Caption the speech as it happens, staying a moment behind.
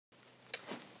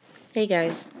Hey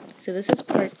guys, so this is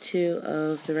part 2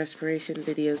 of the respiration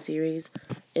video series.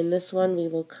 In this one we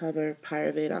will cover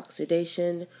pyruvate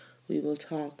oxidation, we will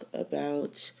talk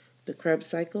about the Krebs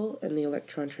cycle and the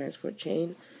electron transport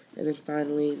chain, and then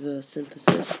finally the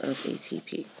synthesis of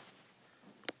ATP.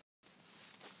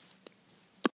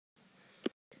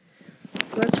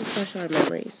 So let's refresh our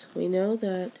memories. We know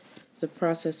that the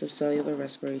process of cellular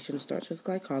respiration starts with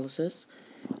glycolysis.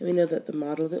 And we know that the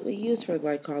model that we use for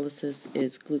glycolysis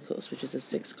is glucose, which is a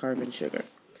 6-carbon sugar.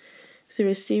 Through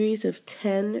a series of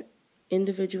 10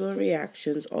 individual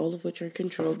reactions, all of which are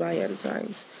controlled by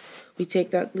enzymes, we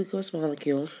take that glucose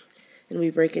molecule and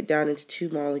we break it down into 2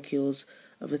 molecules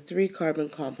of a 3-carbon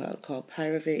compound called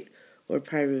pyruvate or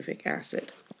pyruvic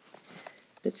acid.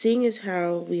 But seeing as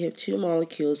how we have 2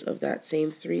 molecules of that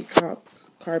same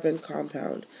 3-carbon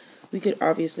compound, we could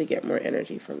obviously get more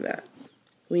energy from that.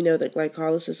 We know that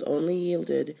glycolysis only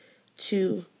yielded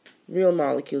 2 real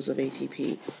molecules of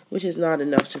ATP, which is not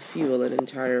enough to fuel an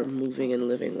entire moving and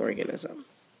living organism.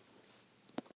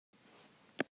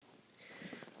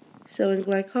 So in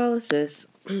glycolysis,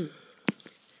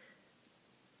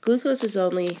 glucose is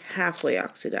only halfway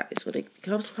oxidized. When it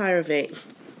becomes pyruvate,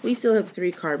 we still have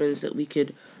 3 carbons that we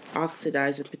could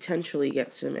oxidize and potentially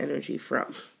get some energy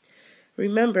from.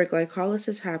 Remember,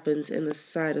 glycolysis happens in the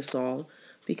cytosol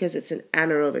because it's an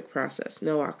anaerobic process,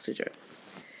 no oxygen.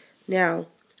 Now,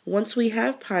 once we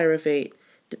have pyruvate,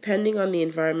 depending on the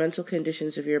environmental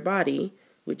conditions of your body,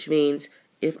 which means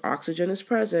if oxygen is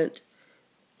present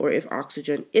or if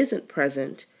oxygen isn't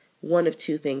present, one of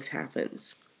 2 things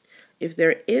happens. If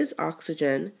there is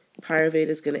oxygen, pyruvate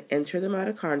is going to enter the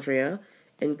mitochondria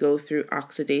and go through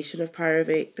oxidation of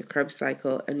pyruvate, the Krebs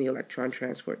cycle, and the electron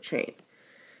transport chain.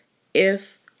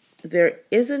 If there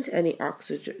isn't any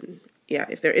oxygen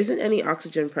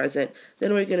present,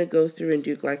 then we're going to go through and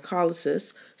do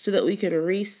glycolysis so that we can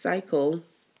recycle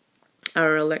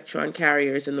our electron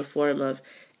carriers in the form of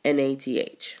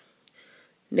NADH.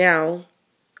 Now,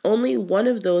 only one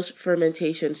of those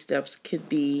fermentation steps could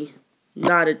be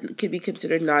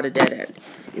considered not a dead end.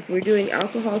 If we're doing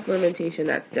alcohol fermentation,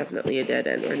 that's definitely a dead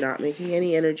end. We're not making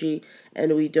any energy,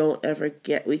 and we can't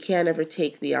ever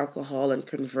take the alcohol and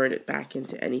convert it back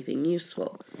into anything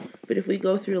useful. But if we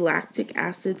go through lactic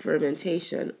acid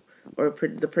fermentation, or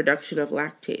the production of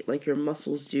lactate, like your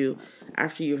muscles do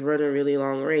after you've run a really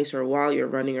long race or while you're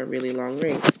running a really long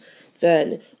race,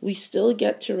 then we still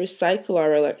get to recycle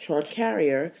our electron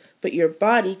carrier, but your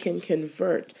body can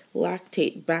convert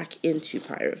lactate back into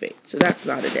pyruvate. So that's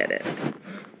not a dead end.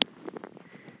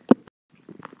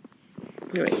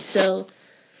 All right, so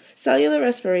cellular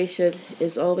respiration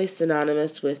is always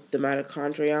synonymous with the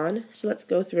mitochondrion. So let's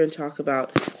go through and talk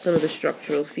about some of the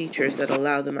structural features that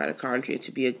allow the mitochondria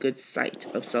to be a good site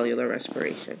of cellular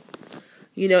respiration.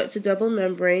 You know it's a double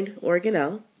membrane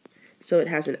organelle. So it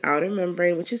has an outer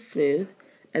membrane, which is smooth,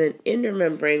 and an inner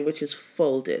membrane, which is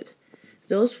folded.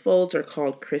 Those folds are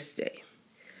called cristae.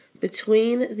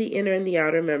 Between the inner and the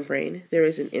outer membrane, there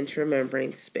is an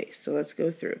intermembrane space. So let's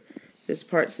go through. This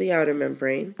part's the outer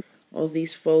membrane. All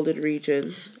these folded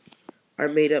regions are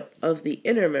made up of the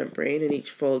inner membrane, and each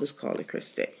fold is called a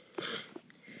cristae.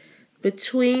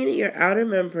 Between your outer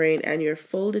membrane and your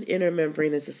folded inner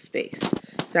membrane is a space.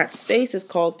 That space is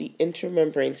called the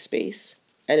intermembrane space.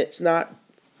 And it's not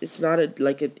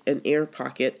an air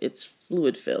pocket, it's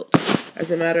fluid filled.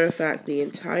 As a matter of fact, the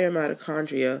entire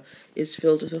mitochondria is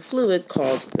filled with a fluid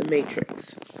called the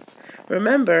matrix.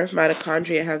 Remember,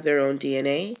 mitochondria have their own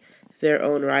DNA, their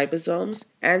own ribosomes,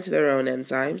 and their own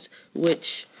enzymes,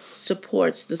 which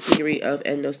supports the theory of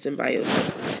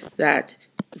endosymbiosis, that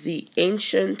the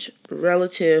ancient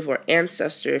relative or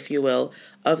ancestor, if you will,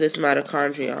 of this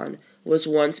mitochondrion was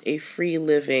once a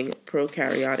free-living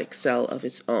prokaryotic cell of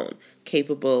its own,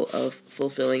 capable of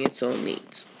fulfilling its own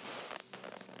needs.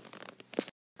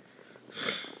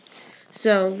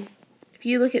 So, if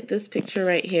you look at this picture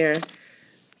right here,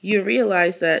 you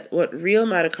realize that what real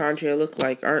mitochondria look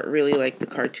like aren't really like the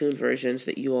cartoon versions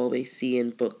that you always see in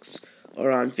books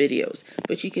or on videos,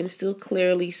 but you can still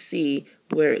clearly see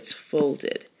where it's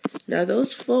folded. Now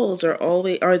those folds are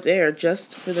there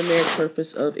just for the mere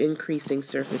purpose of increasing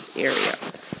surface area.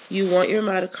 You want your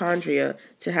mitochondria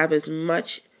to have as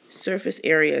much surface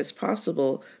area as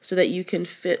possible so that you can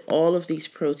fit all of these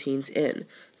proteins in.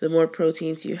 The more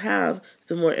proteins you have,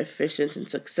 the more efficient and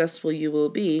successful you will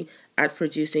be at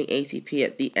producing ATP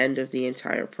at the end of the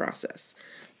entire process.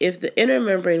 If the inner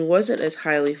membrane wasn't as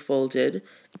highly folded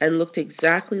and looked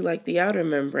exactly like the outer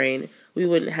membrane, we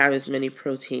wouldn't have as many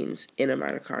proteins in a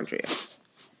mitochondria.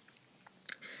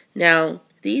 Now,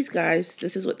 These guys,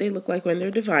 this is what they look like when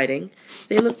they're dividing.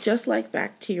 They look just like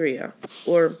bacteria,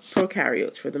 or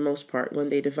prokaryotes for the most part, when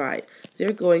they divide.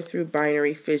 They're going through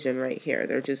binary fission right here.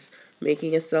 They're just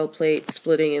making a cell plate,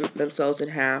 splitting themselves in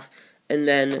half, and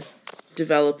then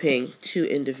developing two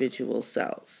individual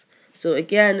cells. So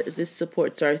again, this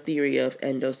supports our theory of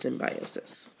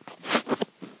endosymbiosis.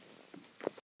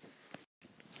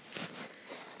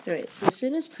 Alright, so as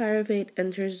soon as pyruvate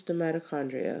enters the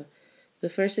mitochondria, the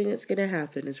first thing that's going to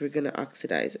happen is we're going to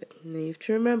oxidize it. Now you have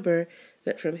to remember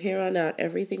that from here on out,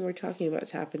 everything we're talking about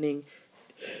is happening,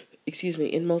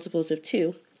 in multiples of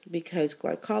 2, because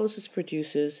glycolysis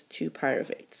produces 2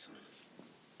 pyruvates.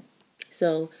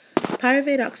 So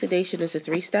pyruvate oxidation is a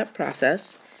 3-step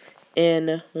process.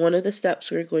 In one of the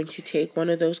steps, we're going to take one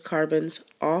of those carbons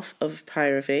off of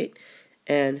pyruvate,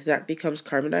 and that becomes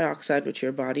carbon dioxide, which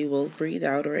your body will breathe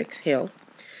out or exhale.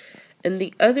 And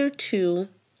the other 2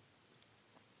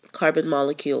 carbon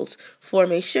molecules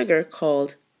form a sugar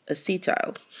called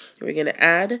acetyl. We're going to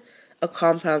add a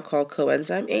compound called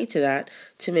coenzyme A to that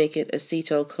to make it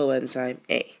acetyl coenzyme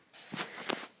A.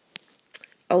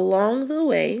 Along the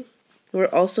way, we're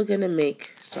also going to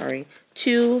make,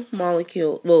 2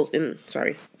 molecules,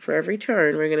 for every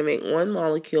turn, we're going to make 1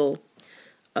 molecule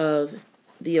of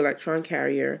the electron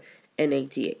carrier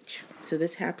NADH. So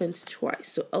this happens twice.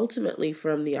 So ultimately,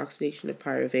 from the oxidation of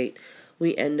pyruvate,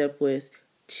 we end up with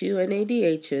 2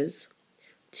 NADHs,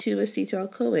 2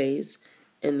 acetyl-CoAs,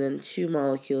 and then 2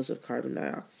 molecules of carbon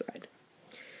dioxide.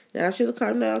 Now, after the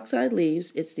carbon dioxide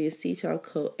leaves, it's the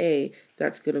acetyl-CoA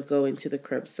that's going to go into the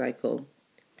Krebs cycle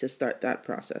to start that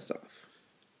process off.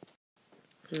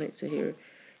 All right, so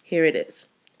here it is.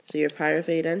 So your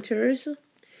pyruvate enters.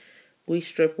 We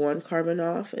strip 1 carbon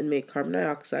off and make carbon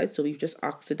dioxide, so we've just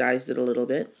oxidized it a little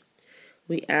bit.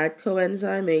 We add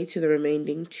coenzyme A to the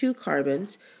remaining 2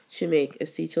 carbons to make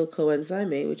acetyl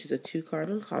coenzyme A, which is a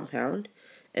 2-carbon compound,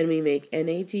 and we make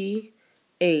NADH,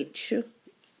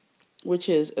 which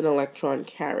is an electron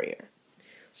carrier.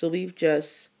 So we've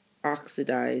just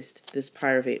oxidized this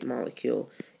pyruvate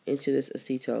molecule into this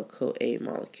acetyl-CoA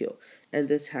molecule, and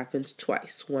this happens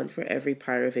twice, 1 for every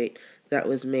pyruvate that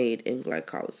was made in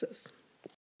glycolysis.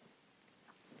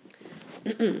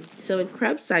 So in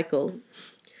Krebs cycle,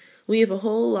 we have a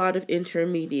whole lot of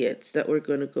intermediates that we're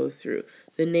going to go through.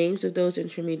 The names of those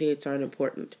intermediates aren't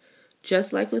important.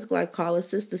 Just like with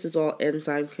glycolysis, this is all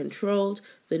enzyme controlled.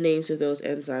 The names of those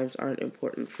enzymes aren't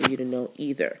important for you to know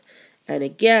either. And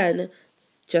again,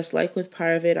 just like with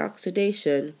pyruvate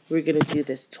oxidation, we're going to do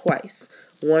this twice.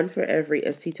 1 for every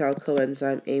acetyl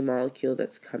coenzyme A molecule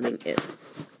that's coming in.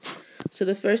 So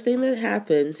the first thing that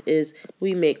happens is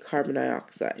we make carbon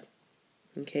dioxide.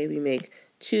 Okay, we make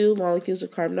 2 molecules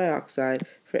of carbon dioxide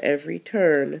for every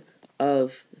turn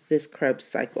of this Krebs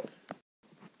cycle.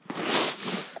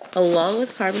 Along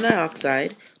with carbon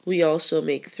dioxide, we also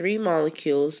make 3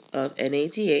 molecules of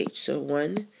NADH, so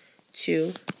 1,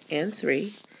 2, and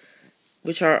 3,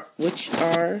 which are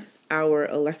our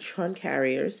electron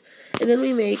carriers. And then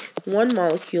we make 1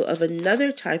 molecule of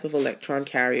another type of electron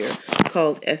carrier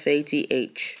called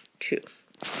FADH2.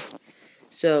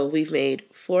 So we've made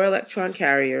 4 electron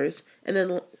carriers, and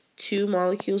then 2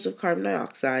 molecules of carbon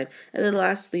dioxide, and then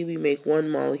lastly we make 1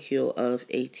 molecule of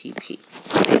ATP.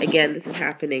 Again, this is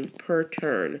happening per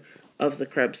turn of the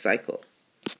Krebs cycle.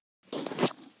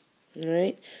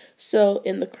 Alright, so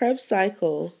in the Krebs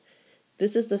cycle,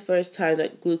 this is the first time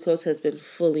that glucose has been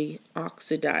fully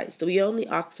oxidized. We only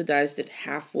oxidized it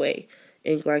halfway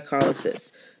in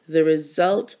glycolysis. The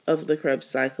result of the Krebs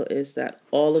cycle is that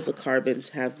all of the carbons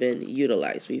have been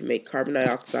utilized. We've made carbon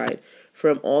dioxide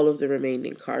from all of the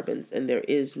remaining carbons, and there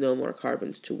is no more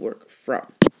carbons to work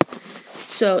from.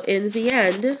 So in the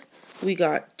end, we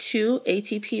got 2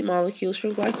 ATP molecules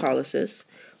from glycolysis.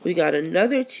 We got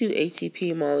another 2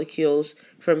 ATP molecules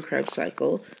from Krebs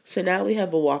cycle. So now we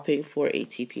have a whopping 4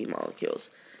 ATP molecules.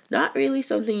 Not really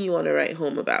something you want to write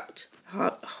home about.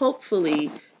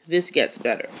 Hopefully this gets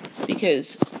better,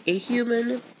 because a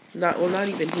human, not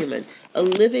even human, a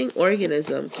living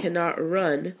organism cannot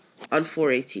run on 4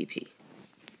 ATP.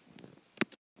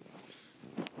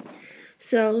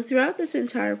 So throughout this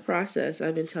entire process,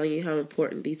 I've been telling you how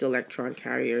important these electron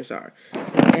carriers are.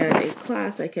 And in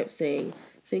class, I kept saying,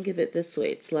 think of it this way.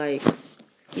 It's like,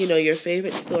 your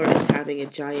favorite store is having a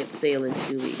giant sale in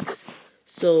 2 weeks.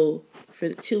 So for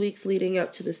the 2 weeks leading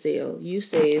up to the sale, you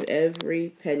save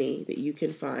every penny that you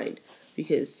can find,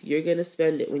 because you're going to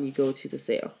spend it when you go to the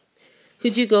sale.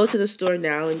 Could you go to the store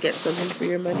now and get something for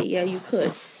your money? Yeah, you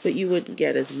could, but you wouldn't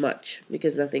get as much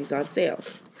because nothing's on sale.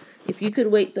 If you could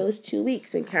wait those 2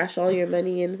 weeks and cash all your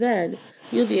money in then,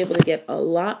 you'll be able to get a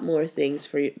lot more things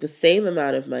for the same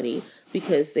amount of money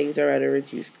because things are at a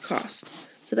reduced cost.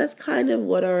 So that's kind of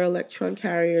what our electron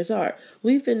carriers are.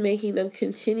 We've been making them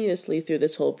continuously through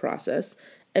this whole process,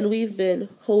 and we've been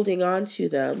holding on to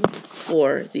them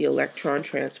for the electron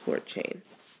transport chain.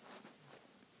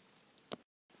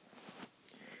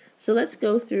 So let's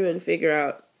go through and figure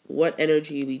out what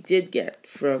energy we did get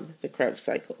from the Krebs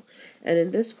cycle. And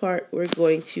in this part, we're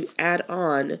going to add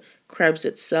on Krebs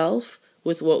itself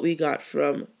with what we got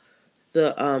from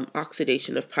the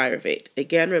oxidation of pyruvate.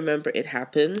 Again, remember it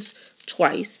happens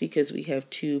twice because we have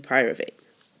 2 pyruvate.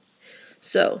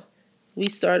 So we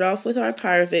start off with our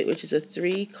pyruvate, which is a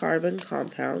 3-carbon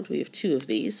compound. We have 2 of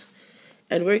these.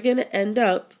 And we're going to end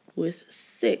up with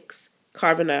 6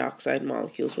 carbon dioxide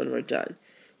molecules when we're done.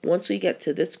 Once we get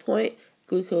to this point,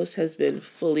 glucose has been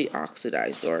fully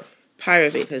oxidized, or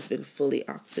pyruvate has been fully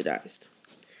oxidized.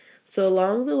 So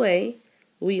along the way,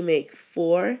 we make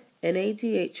 4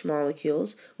 NADH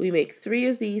molecules. We make 3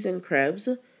 of these in Krebs,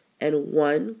 and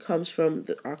 1 comes from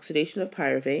the oxidation of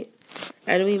pyruvate.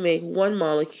 And we make 1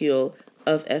 molecule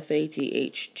of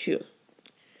FADH2.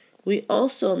 We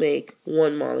also make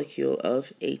 1 molecule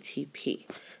of ATP.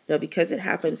 Now, because it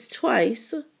happens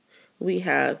twice, we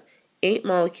have 8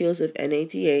 molecules of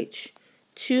NADH,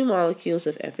 2 molecules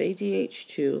of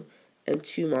FADH2, and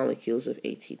 2 molecules of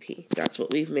ATP. That's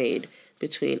what we've made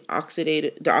between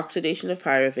the oxidation of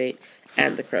pyruvate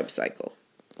and the Krebs cycle.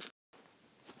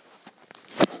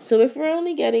 So if we're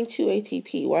only getting 2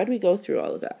 ATP, why do we go through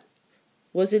all of that?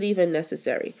 Was it even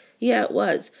necessary? Yeah, it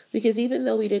was, because even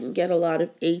though we didn't get a lot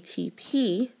of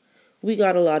ATP, we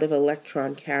got a lot of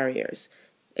electron carriers.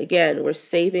 Again, we're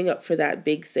saving up for that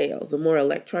big sale. The more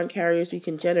electron carriers we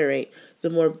can generate, the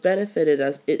more benefit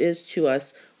it is to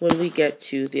us when we get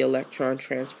to the electron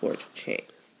transport chain.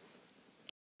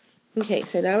 Okay,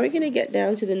 so now we're going to get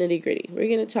down to the nitty-gritty. We're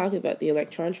going to talk about the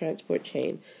electron transport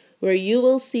chain, where you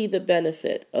will see the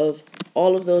benefit of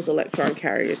all of those electron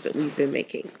carriers that we've been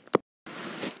making.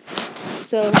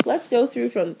 So let's go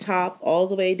through from the top all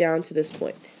the way down to this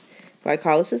point.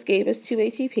 Glycolysis gave us 2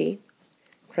 ATP.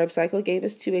 Krebs cycle gave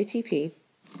us 2 ATP.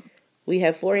 We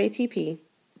have 4 ATP.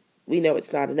 We know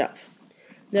it's not enough.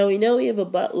 Now we know we have a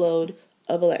buttload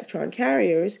of electron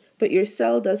carriers, but your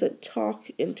cell doesn't talk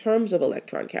in terms of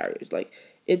electron carriers. Like,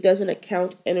 it doesn't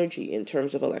account energy in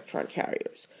terms of electron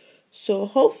carriers. So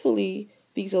hopefully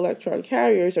these electron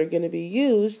carriers are going to be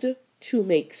used to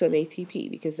make some ATP,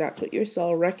 because that's what your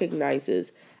cell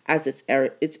recognizes as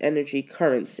its energy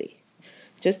currency.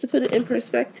 Just to put it in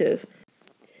perspective,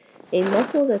 a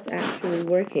muscle that's actually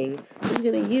working is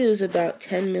going to use about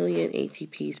 10 million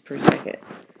ATPs per second,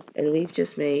 and we've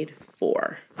just made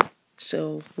 4.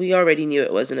 So we already knew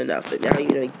it wasn't enough, but now you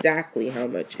know exactly how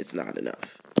much it's not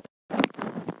enough.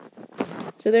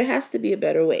 So there has to be a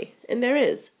better way, and there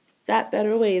is. That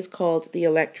better way is called the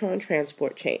electron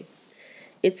transport chain.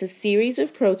 It's a series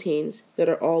of proteins that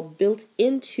are all built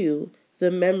into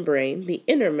the membrane, the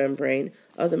inner membrane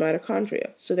of the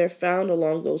mitochondria. So they're found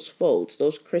along those folds,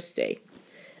 those cristae.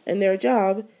 And their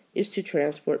job is to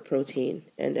transport protein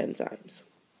and enzymes.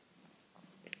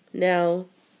 Now,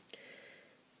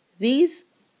 these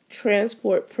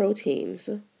transport proteins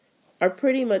are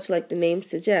pretty much like the name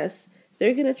suggests.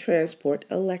 They're going to transport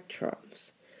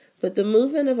electrons. But the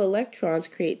movement of electrons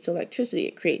creates electricity.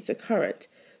 It creates a current.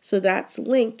 So that's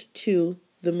linked to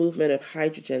the movement of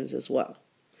hydrogens as well.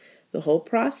 The whole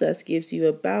process gives you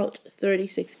about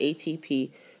 36 ATP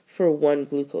for 1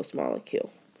 glucose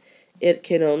molecule. It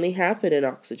can only happen in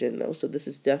oxygen though, so this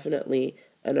is definitely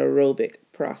an aerobic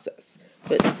process.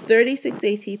 But 36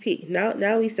 ATP,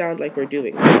 now we sound like we're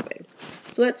doing something.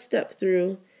 So let's step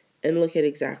through and look at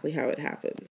exactly how it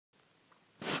happens.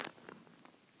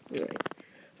 All right.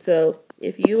 So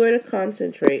if you were to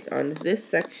concentrate on this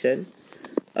section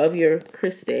of your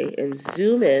cristae and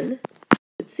zoom in, you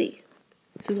can see.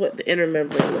 This is what the inner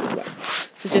membrane looks like.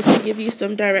 So just to give you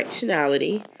some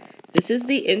directionality, this is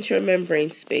the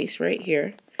intramembrane space right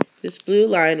here. This blue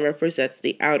line represents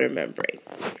the outer membrane.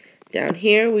 Down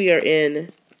here we are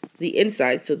in the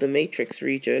inside, so the matrix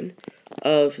region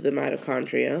of the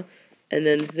mitochondria. And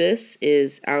then this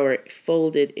is our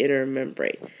folded inner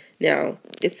membrane. Now,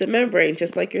 it's a membrane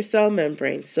just like your cell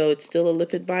membrane, so it's still a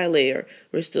lipid bilayer.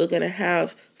 We're still going to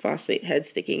have phosphate heads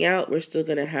sticking out. We're still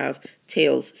going to have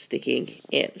tails sticking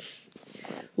in.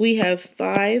 We have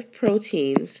 5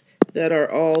 proteins that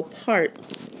are all part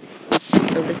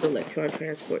of this electron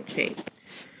transport chain.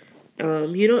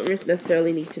 You don't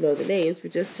necessarily need to know the names,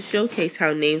 but just to showcase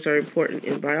how names are important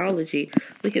in biology,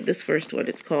 look at this first one.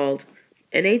 It's called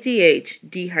NADH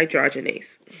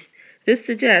dehydrogenase. This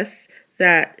suggests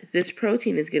that this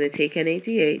protein is going to take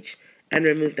NADH and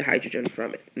remove the hydrogen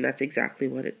from it, and that's exactly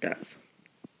what it does.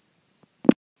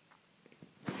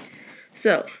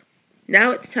 So,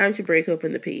 now it's time to break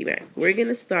open the piggy bank. We're going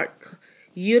to start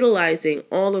utilizing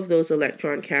all of those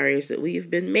electron carriers that we've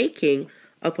been making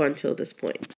up until this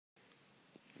point.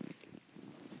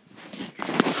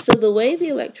 So the way the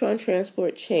electron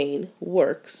transport chain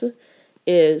works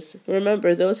is,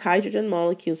 remember, those hydrogen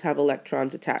molecules have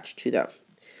electrons attached to them.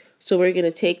 So we're going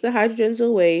to take the hydrogens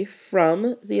away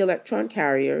from the electron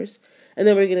carriers, and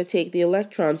then we're going to take the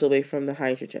electrons away from the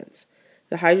hydrogens.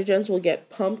 The hydrogens will get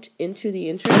pumped into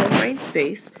the intermembrane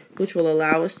space, which will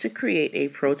allow us to create a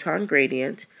proton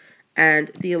gradient, and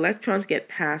the electrons get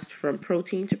passed from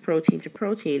protein to protein to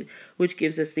protein, which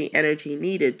gives us the energy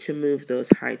needed to move those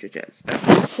hydrogens. That's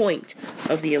the point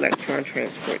of the electron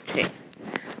transport chain.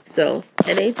 So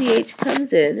NADH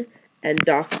comes in and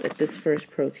docks at this first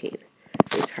protein.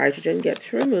 This hydrogen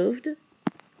gets removed,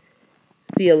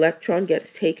 the electron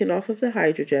gets taken off of the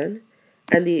hydrogen,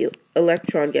 and the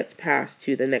electron gets passed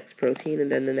to the next protein, and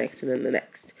then the next, and then the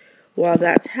next. While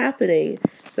that's happening,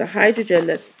 the hydrogen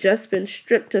that's just been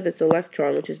stripped of its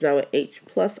electron, which is now an H+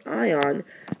 ion,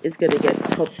 is going to get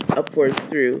pumped upward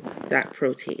through that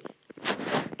protein.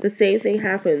 The same thing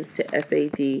happens to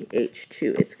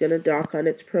FADH2. It's going to dock on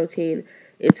its protein.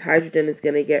 Its hydrogen is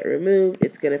going to get removed.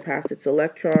 It's going to pass its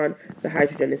electron. The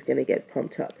hydrogen is going to get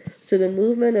pumped up. So the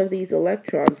movement of these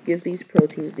electrons give these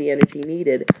proteins the energy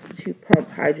needed to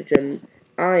pump hydrogen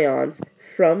ions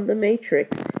from the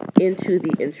matrix into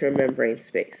the intermembrane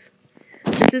space.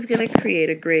 This is going to create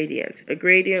a gradient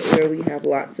where we have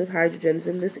lots of hydrogens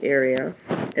in this area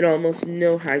and almost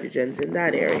no hydrogens in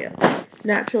that area.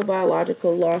 Natural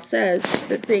biological law says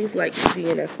that things like to be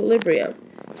in equilibrium.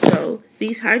 So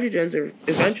these hydrogens are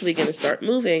eventually going to start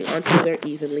moving until they're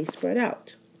evenly spread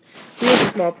out. We have a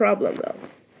small problem though.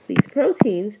 These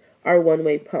proteins are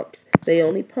one-way pumps. They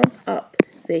only pump up.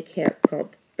 They can't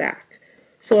pump back.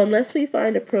 So unless we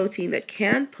find a protein that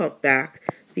can pump back,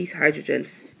 these hydrogens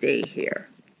stay here.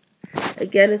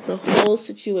 Again, it's a whole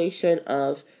situation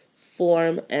of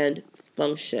form and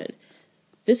function.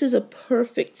 This is a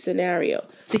perfect scenario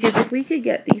because if we could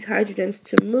get these hydrogens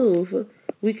to move,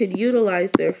 we could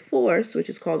utilize their force, which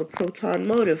is called a proton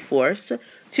motive force,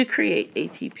 to create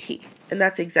ATP. And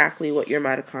that's exactly what your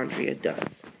mitochondria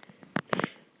does.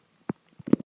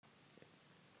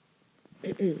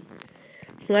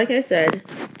 So like I said,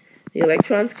 the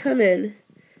electrons come in,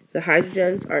 the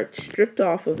hydrogens are stripped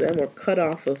off of them or cut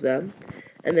off of them,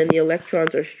 and then the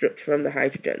electrons are stripped from the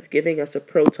hydrogens, giving us a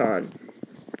proton,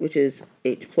 which is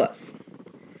H+.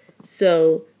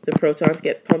 So the protons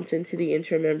get pumped into the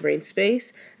intermembrane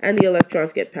space, and the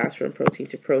electrons get passed from protein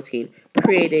to protein,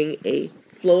 creating a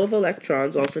flow of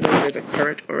electrons, also known as a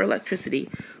current or electricity,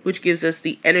 which gives us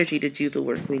the energy to do the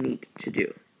work we need to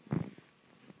do.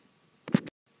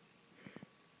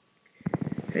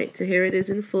 Right, so here it is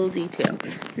in full detail.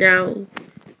 Now,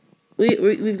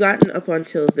 we've gotten up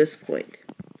until this point.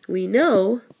 We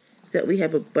know that we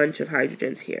have a bunch of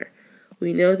hydrogens here.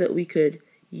 We know that we could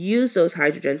use those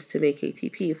hydrogens to make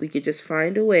ATP if we could just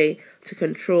find a way to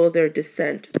control their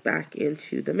descent back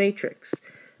into the matrix.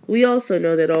 We also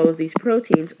know that all of these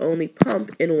proteins only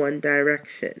pump in one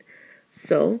direction.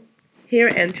 So, here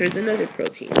enters another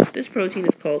protein. This protein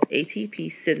is called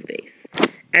ATP synthase,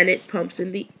 and it pumps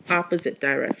in the opposite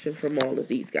direction from all of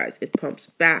these guys. It pumps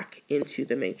back into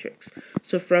the matrix.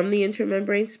 So from the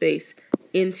intermembrane space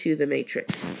into the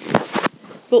matrix.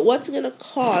 But what's going to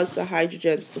cause the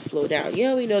hydrogens to flow down?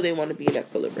 Yeah, we know they want to be in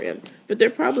equilibrium, but they're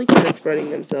probably kind of spreading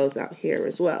themselves out here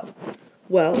as well.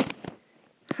 Well,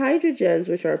 hydrogens,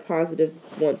 which are positive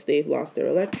once they've lost their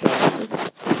electrons,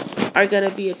 are going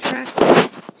to be attracted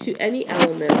to any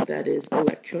element that is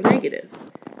electronegative.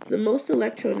 The most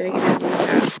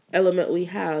electronegative element we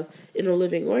have in a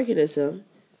living organism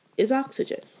is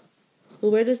oxygen.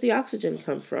 Well, where does the oxygen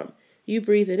come from? You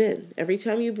breathe it in. Every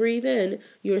time you breathe in,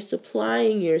 you're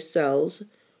supplying your cells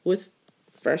with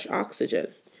fresh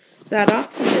oxygen. That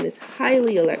oxygen is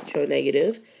highly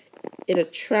electronegative. It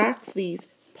attracts these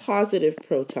positive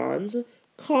protons,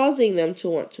 causing them to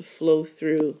want to flow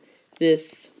through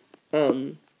this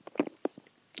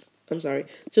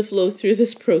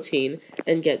protein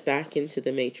and get back into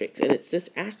the matrix. And it's this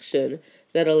action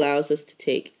that allows us to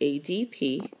take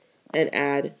ADP and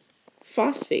add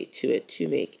phosphate to it to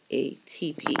make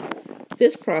ATP.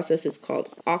 This process is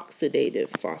called oxidative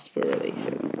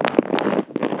phosphorylation.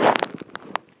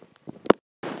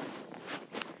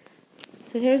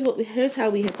 So here's how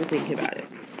we have to think about it.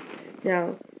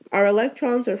 Now, our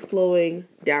electrons are flowing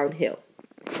downhill.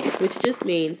 which just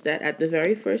means that at the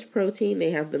very first protein, they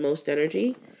have the most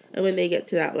energy, and when they get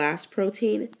to that last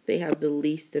protein, they have the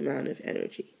least amount of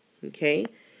energy, okay?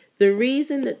 The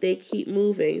reason that they keep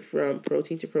moving from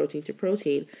protein to protein to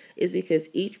protein is because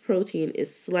each protein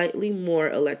is slightly more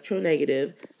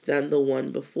electronegative than the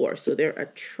one before, so they're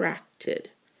attracted.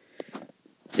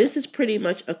 This is pretty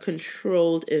much a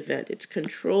controlled event. It's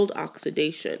controlled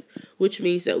oxidation, which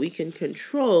means that we can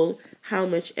control how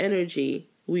much energy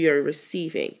we are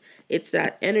receiving. It's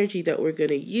that energy that we're going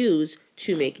to use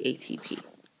to make ATP.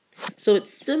 So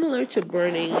it's similar to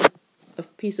burning a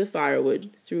piece of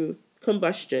firewood through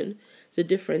combustion. The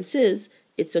difference is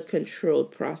it's a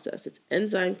controlled process. It's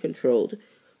enzyme controlled,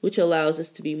 which allows us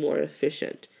to be more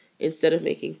efficient. Instead of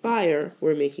making fire,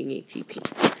 we're making ATP.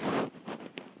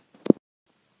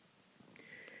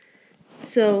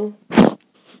 So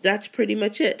that's pretty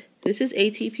much it. This is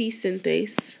ATP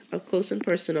synthase, up close and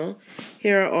personal.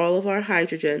 Here are all of our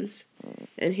hydrogens.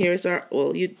 And here's our,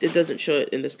 well, it doesn't show it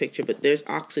in this picture, but there's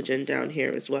oxygen down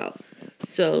here as well.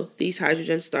 So these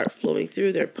hydrogens start flowing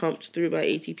through. They're pumped through by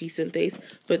ATP synthase,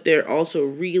 but they're also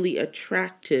really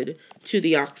attracted to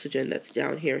the oxygen that's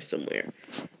down here somewhere.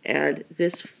 And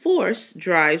this force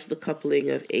drives the coupling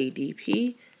of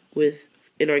ADP with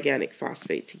inorganic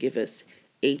phosphate to give us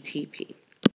ATP.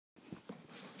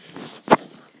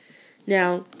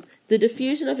 Now, the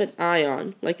diffusion of an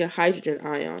ion, like a hydrogen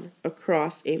ion,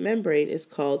 across a membrane is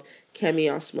called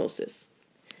chemiosmosis.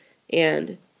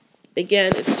 And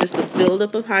again, it's just a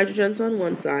buildup of hydrogens on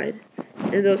one side,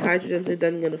 and those hydrogens are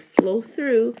then going to flow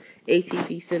through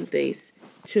ATP synthase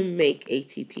to make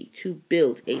ATP, to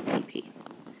build ATP.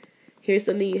 Here's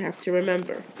something you have to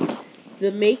remember.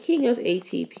 The making of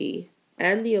ATP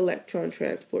and the electron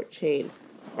transport chain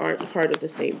aren't part of the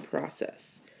same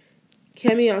process.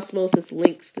 Chemiosmosis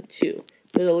links the two,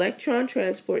 but electron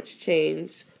transport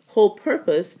chain's whole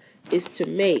purpose is to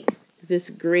make this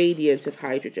gradient of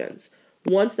hydrogens.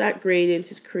 Once that gradient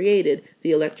is created,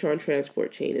 the electron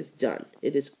transport chain is done.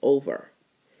 It is over.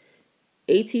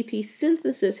 ATP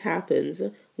synthesis happens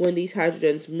when these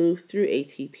hydrogens move through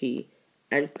ATP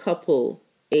and couple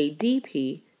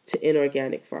ADP to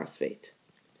inorganic phosphate.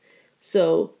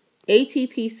 So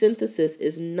ATP synthesis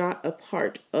is not a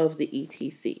part of the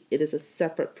ETC. It is a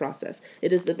separate process.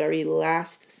 It is the very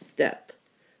last step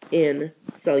in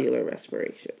cellular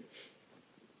respiration.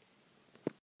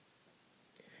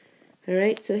 All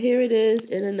right, so here it is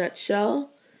in a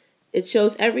nutshell. It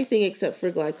shows everything except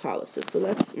for glycolysis. So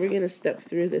we're going to step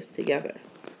through this together.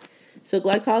 So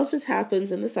glycolysis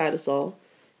happens in the cytosol.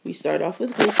 We start off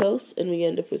with glucose, and we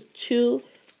end up with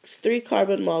 3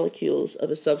 carbon molecules of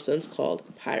a substance called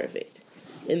pyruvate.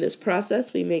 In this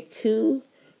process, we make 2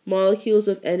 molecules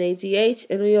of NADH,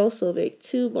 and we also make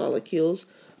 2 molecules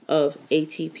of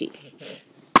ATP.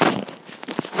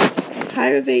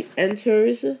 Pyruvate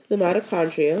enters the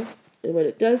mitochondria, and when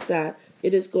it does that,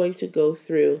 it is going to go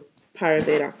through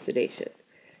pyruvate oxidation.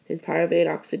 In pyruvate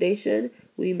oxidation,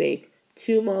 we make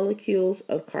 2 molecules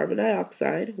of carbon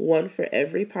dioxide, 1 for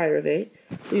every pyruvate.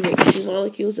 We make 2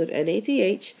 molecules of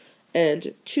NADH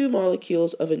and 2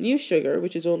 molecules of a new sugar,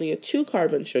 which is only a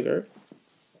 2-carbon sugar,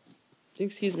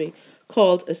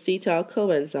 called acetyl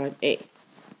coenzyme A.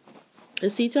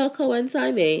 Acetyl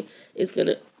coenzyme A is going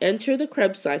to enter the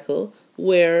Krebs cycle,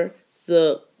 where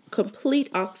the complete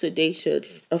oxidation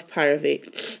of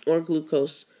pyruvate or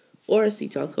glucose or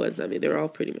acetyl coenzyme A, they're all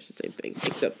pretty much the same thing,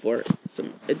 except for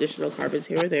some additional carbons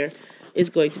here or there, is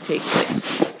going to take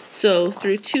place. So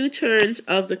through 2 turns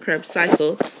of the Krebs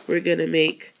cycle, we're going to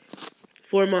make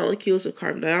 4 molecules of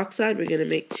carbon dioxide, we're going to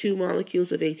make 2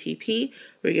 molecules of ATP,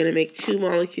 we're going to make 2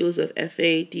 molecules of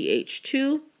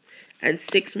FADH2, and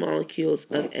 6 molecules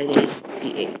of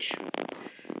NADH.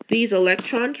 These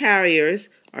electron carriers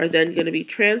are then going to be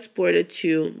transported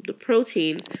to the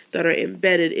proteins that are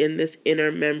embedded in this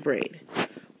inner membrane.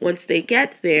 Once they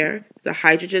get there, the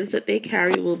hydrogens that they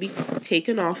carry will be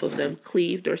taken off of them,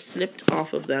 cleaved or snipped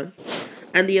off of them,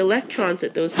 and the electrons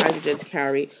that those hydrogens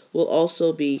carry will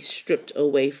also be stripped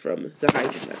away from the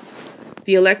hydrogens.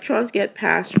 The electrons get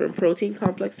passed from protein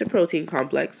complex to protein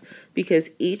complex because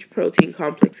each protein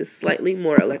complex is slightly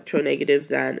more electronegative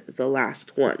than the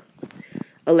last one.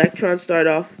 Electrons start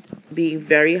off being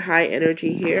very high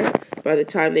energy here. By the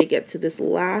time they get to this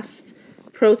last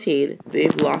protein,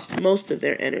 they've lost most of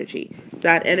their energy.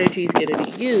 That energy is going to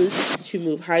be used to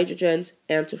move hydrogens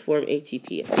and to form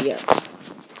ATP at the end.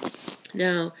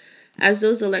 Now, as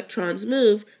those electrons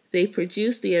move, they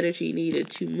produce the energy needed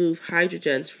to move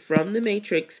hydrogens from the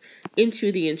matrix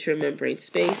into the intramembrane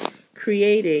space,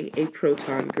 creating a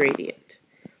proton gradient.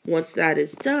 Once that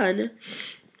is done,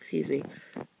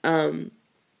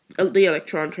 the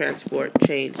electron transport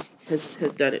chain has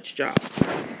done its job.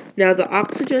 Now, the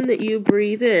oxygen that you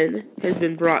breathe in has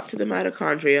been brought to the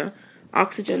mitochondria.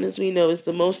 Oxygen, as we know, is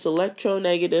the most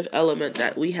electronegative element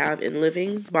that we have in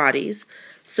living bodies.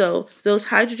 So those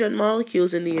hydrogen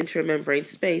molecules in the intramembrane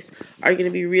space are going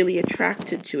to be really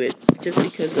attracted to it just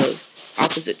because of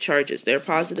opposite charges. They're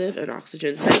positive and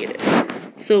oxygen's negative.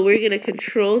 So we're going to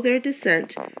control their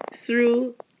descent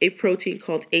through a protein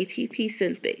called ATP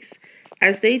synthase.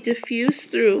 As they diffuse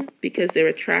through, because they're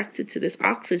attracted to this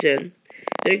oxygen,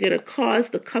 they're going to cause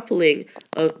the coupling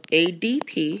of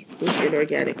ADP with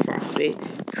inorganic phosphate,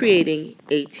 creating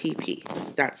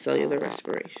ATP. That's cellular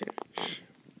respiration.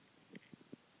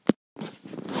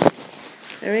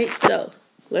 All right, so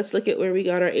let's look at where we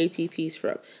got our ATPs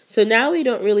from. So now we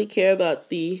don't really care about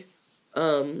the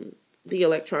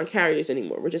electron carriers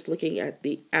anymore. We're just looking at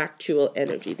the actual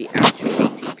energy, the actual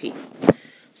ATP.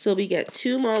 So we get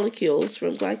 2 molecules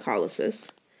from glycolysis,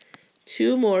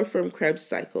 2 more from Krebs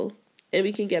cycle, and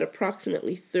we can get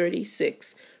approximately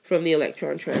 36 from the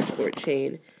electron transport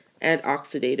chain and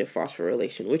oxidative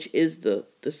phosphorylation, which is the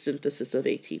synthesis of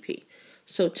ATP.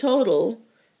 So total,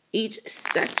 each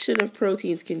section of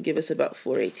proteins can give us about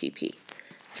 40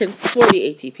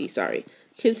 ATP, sorry.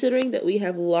 Considering that we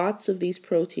have lots of these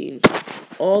proteins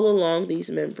all along these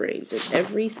membranes, and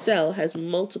every cell has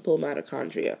multiple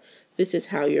mitochondria, this is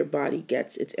how your body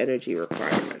gets its energy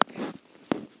requirements.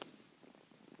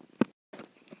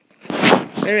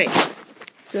 All right,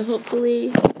 so hopefully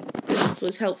this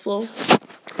was helpful.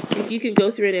 If you can go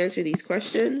through and answer these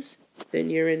questions, then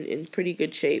you're in pretty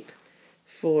good shape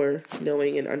for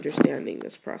knowing and understanding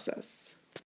this process.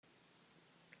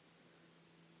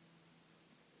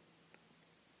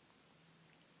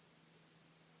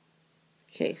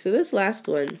 Okay, so this last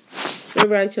one,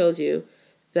 remember I told you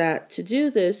that to do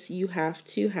this, you have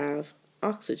to have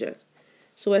oxygen.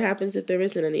 So what happens if there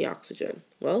isn't any oxygen?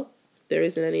 Well, if there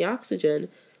isn't any oxygen,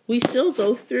 we still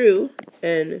go through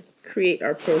and create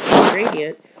our protein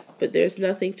gradient, but there's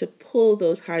nothing to pull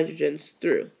those hydrogens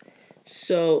through.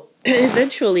 So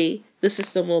eventually, the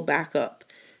system will back up.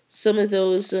 Some of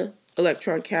those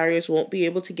electron carriers won't be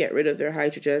able to get rid of their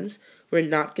hydrogens. We're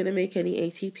not going to make any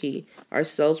ATP. Our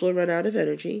cells will run out of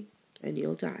energy, and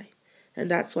you'll die. And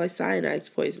that's why cyanide's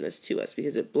poisonous to us,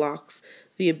 because it blocks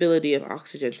the ability of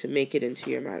oxygen to make it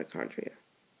into your mitochondria.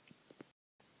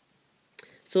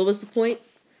 So what was the point?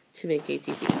 To make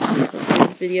ATP. Hopefully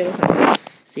this video was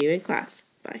helpful. See you in class.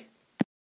 Bye.